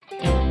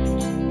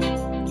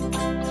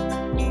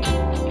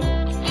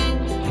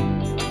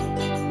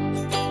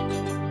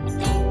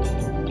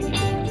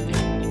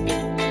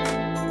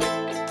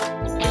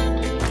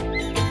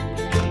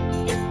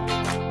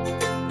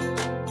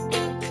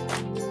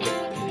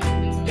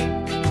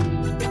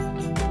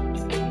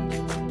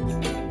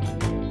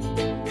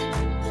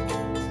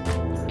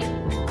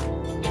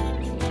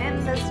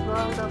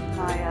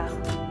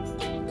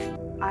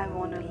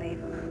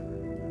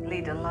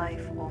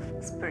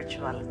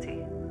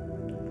spirituality.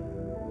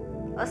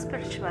 A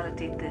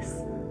spirituality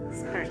this,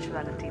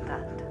 spirituality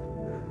that.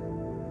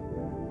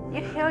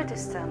 You hear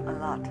this term a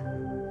lot,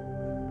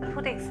 but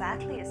what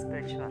exactly is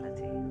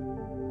spirituality?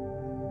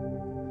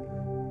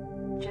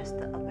 Just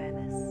the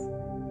awareness.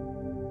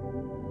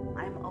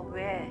 I'm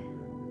aware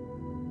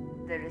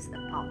there is a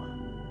power.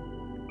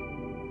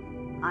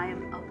 I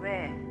am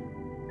aware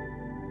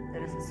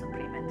there is a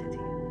supreme entity,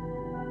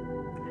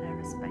 and I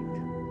respect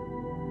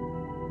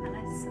and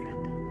I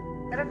surrender.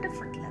 There are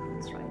different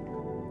levels, right?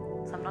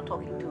 So I'm not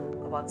talking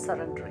about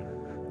surrendering.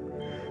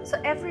 So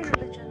every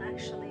religion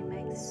actually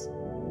makes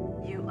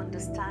you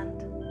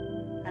understand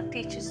and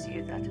teaches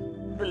you that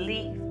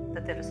believe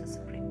that there is a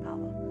supreme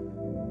power.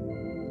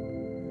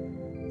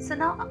 So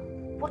now,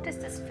 what is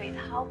this faith?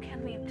 How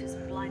can we just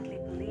blindly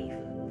believe?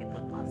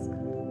 People ask.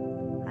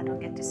 I don't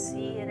get to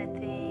see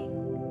anything.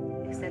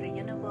 Is there a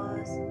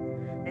universe?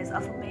 There's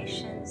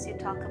affirmations you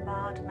talk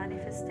about,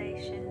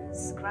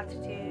 manifestations,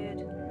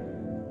 gratitude.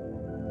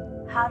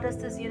 How does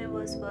this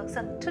universe work?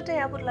 So today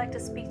I would like to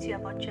speak to you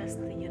about just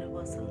the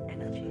universal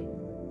energy.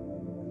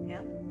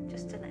 Yeah,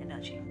 just an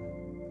energy.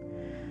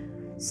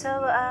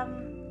 So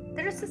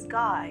there is this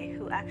guy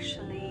who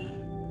actually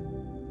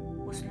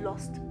was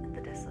lost in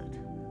the desert,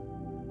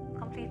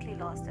 completely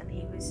lost, and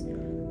he was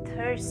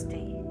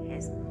thirsty.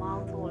 His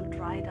mouth all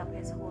dried up,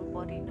 his whole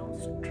body no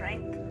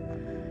strength,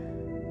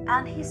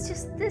 and he's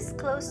just this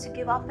close to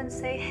give up and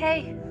say,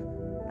 hey,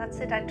 that's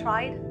it, I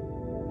tried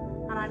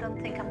and I don't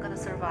think I'm going to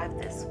survive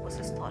this, was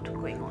his thought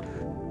going on.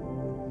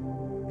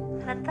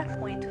 And at that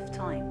point of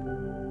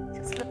time, he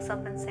just looks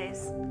up and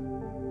says,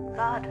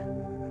 God,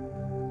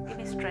 give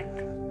me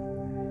strength,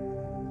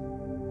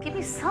 give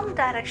me some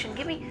direction,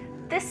 give me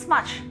this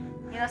much,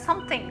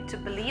 something to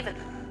believe in,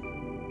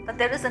 that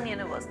there is an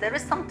universe, there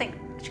is something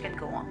which can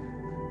go on.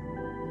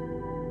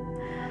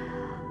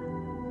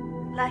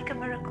 Like a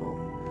miracle,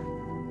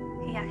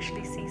 he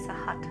actually sees a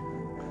hut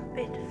a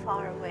bit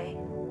far away.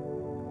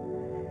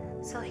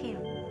 So he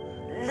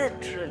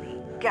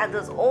literally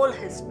gathers all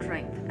his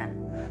strength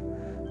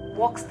and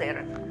walks there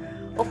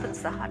and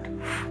opens the hut.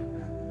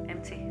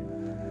 Empty,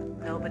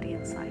 nobody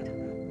inside.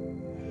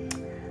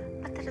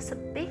 But there is a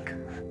big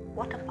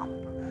water pump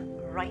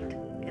right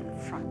in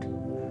front,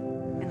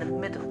 in the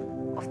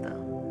middle of the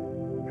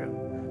room.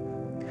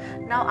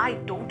 Now, I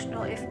don't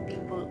know if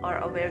people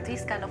are aware,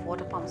 these kind of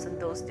water pumps in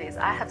those days,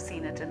 I have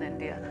seen it in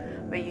India,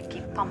 where you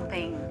keep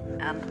pumping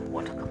and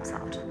water comes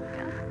out.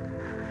 Yeah?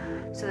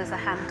 So there's a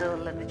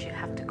handle in which you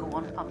have to go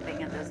on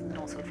pumping, and there's a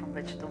nozzle from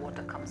which the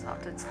water comes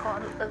out. It's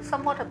called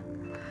somewhat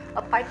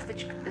a pipe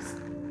which is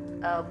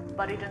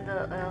buried in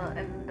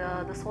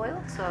the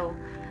soil. So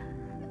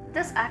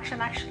this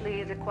action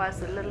actually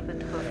requires a little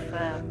bit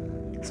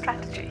of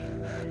strategy.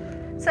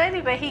 So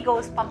anyway, he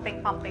goes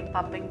pumping,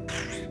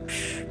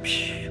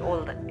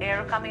 all the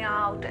air coming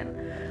out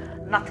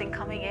and nothing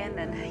coming in,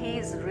 and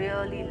he's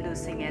really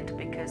losing it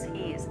because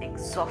he is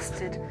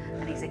exhausted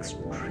and he's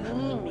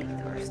extremely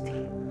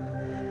thirsty.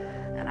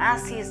 And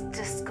as he's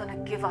just gonna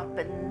give up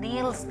and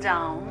kneels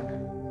down,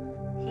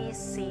 he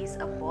sees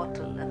a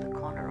bottle in the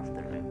corner of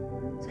the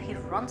room. So he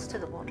runs to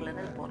the bottle, and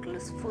the bottle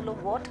is full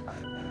of water.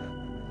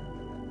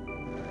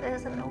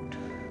 There's a note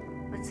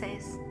which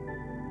says,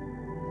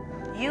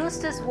 use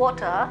this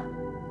water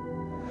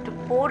to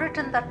pour it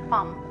in that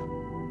pump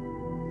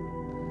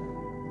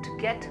to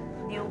get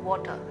new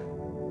water.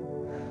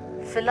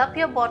 Fill up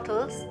your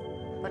bottles,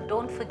 but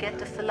don't forget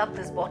to fill up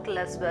this bottle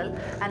as well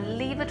and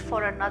leave it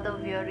for another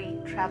weary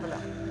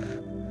traveler.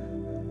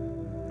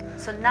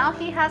 So now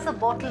he has a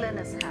bottle in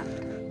his hand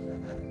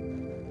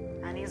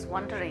and he's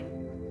wondering,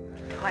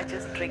 do I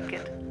just drink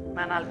it and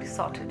I'll be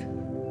sorted?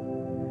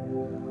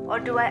 Or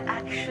do I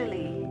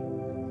actually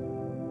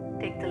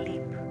take the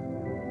leap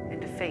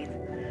into faith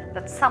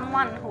that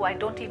someone who I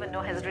don't even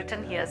know has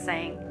written here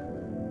saying,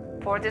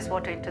 pour this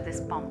water into this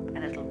pump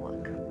and it'll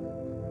work.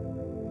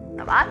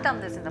 Now, I've done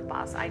this in the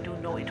past. I do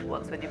know it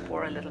works. When you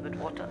pour a little bit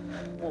water,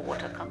 more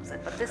water comes in.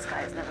 But this guy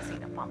has never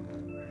seen a pump.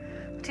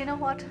 But you know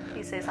what?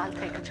 He says, I'll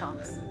take a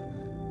chance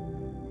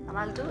and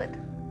I'll do it.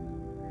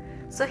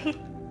 So he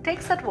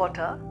takes that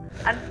water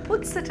and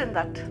puts it in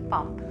that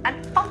pump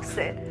and pumps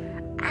it,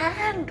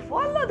 and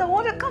voila, the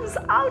water comes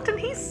out, and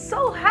he's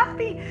so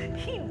happy.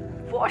 He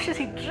washes,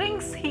 he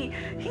drinks,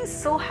 he's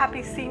so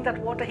happy seeing that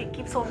water. He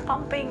keeps on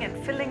pumping and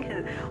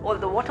filling all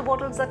the water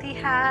bottles that he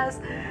has,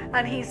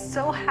 and he's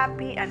so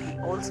happy. And he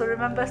also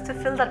remembers to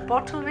fill that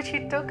bottle which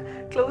he took,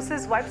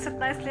 closes, wipes it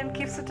nicely and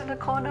keeps it in a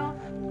corner,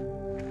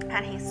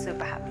 and he's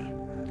super happy.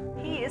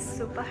 He is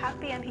super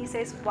happy, and he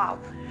says, wow,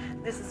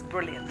 this is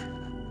brilliant.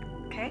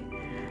 Okay,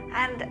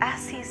 and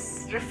as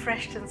he's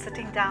refreshed and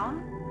sitting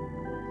down,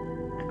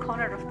 a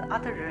corner of the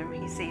other room,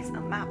 he sees a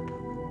map.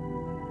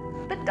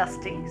 Bit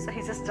dusty, so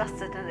he just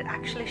dusts it, and it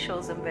actually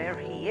shows him where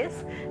he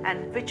is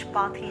and which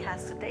path he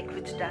has to take,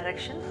 which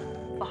direction,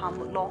 for how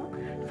long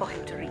for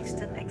him to reach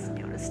the next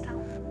nearest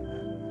town.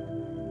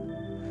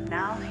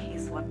 Now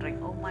he's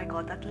wondering, oh my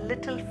God, that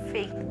little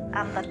faith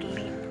and that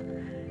leap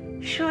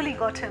surely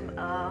got him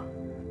a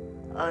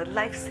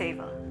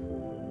lifesaver,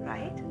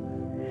 right?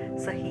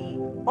 So he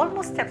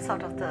almost steps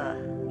out of the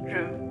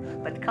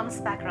room but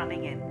comes back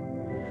running in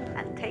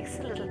and takes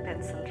a little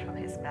pencil from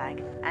his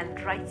bag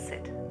and writes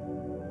it.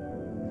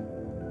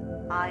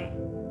 I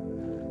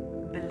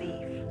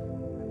believe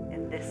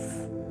in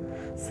this.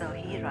 So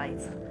he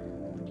writes,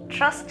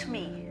 trust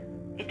me,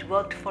 it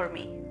worked for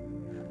me.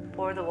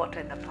 Pour the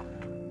water in the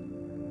pump.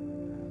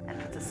 And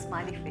puts a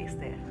smiley face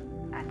there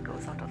and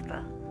goes out of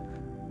the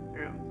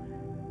room,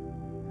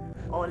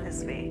 all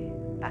his way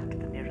back to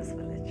the nearest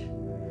village.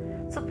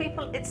 So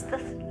people, it's the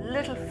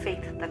little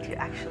faith that you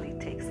actually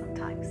take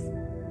sometimes.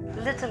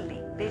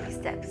 Literally, baby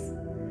steps.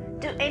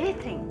 Do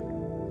anything,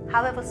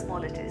 however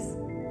small it is.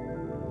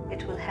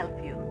 It will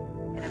help you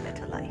in a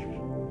better life.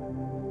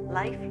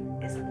 Life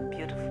is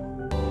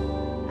beautiful.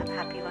 I'm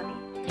happy, Vani.